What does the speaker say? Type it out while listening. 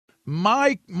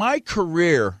my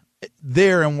career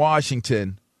there in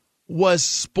Washington was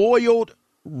spoiled,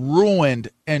 ruined,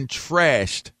 and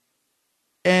trashed.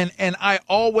 And I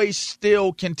always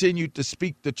still continued to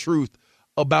speak the truth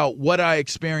about what I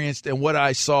experienced and what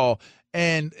I saw.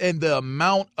 And the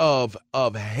amount of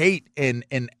hate and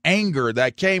anger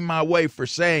that came my way for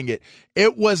saying it,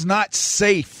 it was not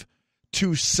safe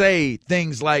to say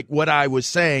things like what I was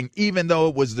saying, even though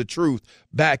it was the truth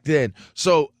back then.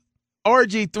 So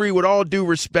RG3, with all due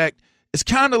respect, it's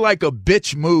kind of like a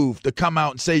bitch move to come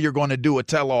out and say you're going to do a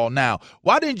tell-all now.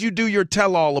 Why didn't you do your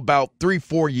tell-all about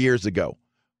 3-4 years ago?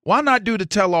 Why not do the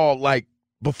tell-all like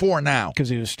before now? Because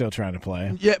he was still trying to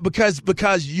play. Yeah,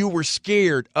 because you were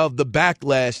scared of the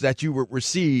backlash that you would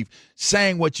receive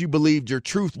saying what you believed your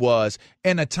truth was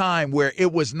in a time where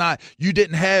it was not, you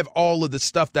didn't have all of the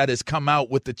stuff that has come out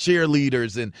with the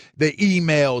cheerleaders and the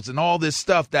emails and all this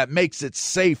stuff that makes it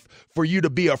safe for you to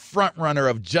be a front runner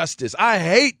of justice. I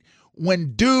hate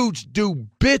when dudes do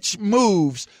bitch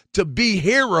moves to be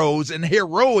heroes and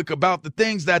heroic about the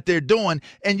things that they're doing,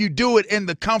 and you do it in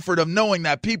the comfort of knowing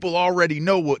that people already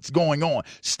know what's going on.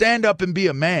 Stand up and be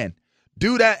a man.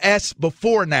 Do that S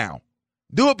before now.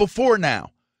 Do it before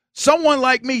now. Someone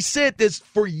like me said this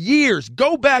for years.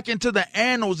 Go back into the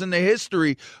annals and the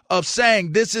history of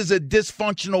saying this is a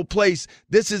dysfunctional place.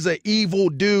 This is an evil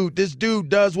dude. This dude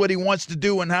does what he wants to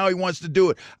do and how he wants to do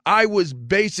it. I was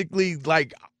basically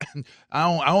like,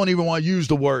 I don't even want to use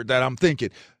the word that I'm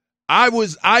thinking. I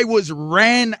was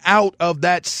ran out of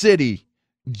that city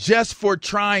just for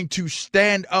trying to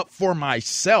stand up for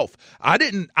myself. I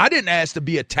didn't ask to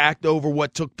be attacked over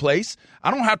what took place.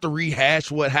 I don't have to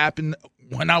rehash what happened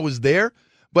when I was there.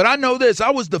 But I know this, I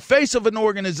was the face of an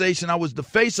organization, I was the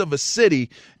face of a city,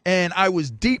 and I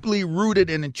was deeply rooted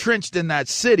and entrenched in that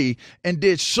city and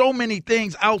did so many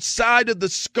things outside of the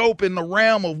scope and the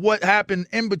realm of what happened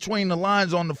in between the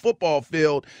lines on the football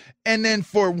field. And then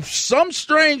for some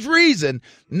strange reason,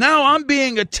 now I'm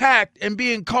being attacked and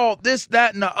being called this,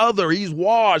 that, and the other. He's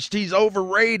washed, he's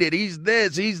overrated, he's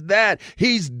this, he's that,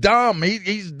 he's dumb,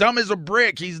 he's dumb as a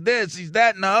brick, he's this, he's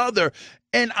that, and the other.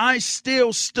 And I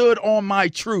still stood on my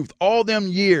truth all them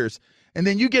years. And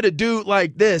then you get a dude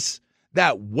like this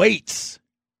that waits.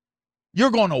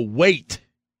 You're going to wait.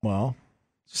 Well,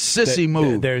 sissy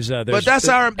move. But that's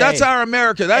our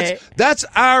America. That's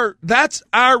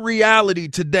our reality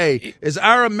today. Is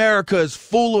our America is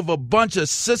full of a bunch of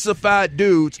sissified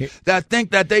dudes that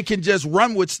think that they can just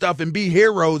run with stuff and be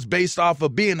heroes based off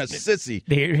of being a sissy.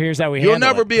 Here's how we handle it. You'll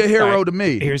never be a hero to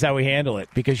me. Here's how we handle it,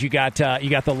 because you got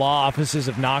the law offices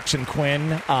of Knox and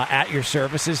Quinn at your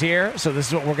services here. So this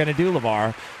is what we're going to do,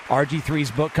 LaVar.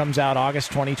 RG3's book comes out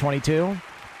August 2022.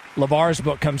 LaVar's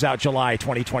book comes out July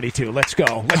 2022. Let's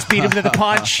go. Let's beat him to the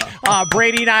punch.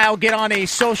 Brady and I will get on a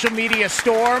social media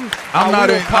storm. I'm not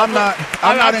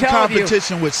in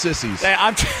competition with sissies.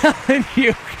 I'm telling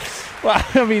you. Well,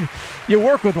 I mean, you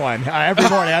work with one every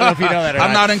morning. I don't know if you know that or not.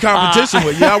 I'm not in competition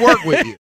with you. I work with you.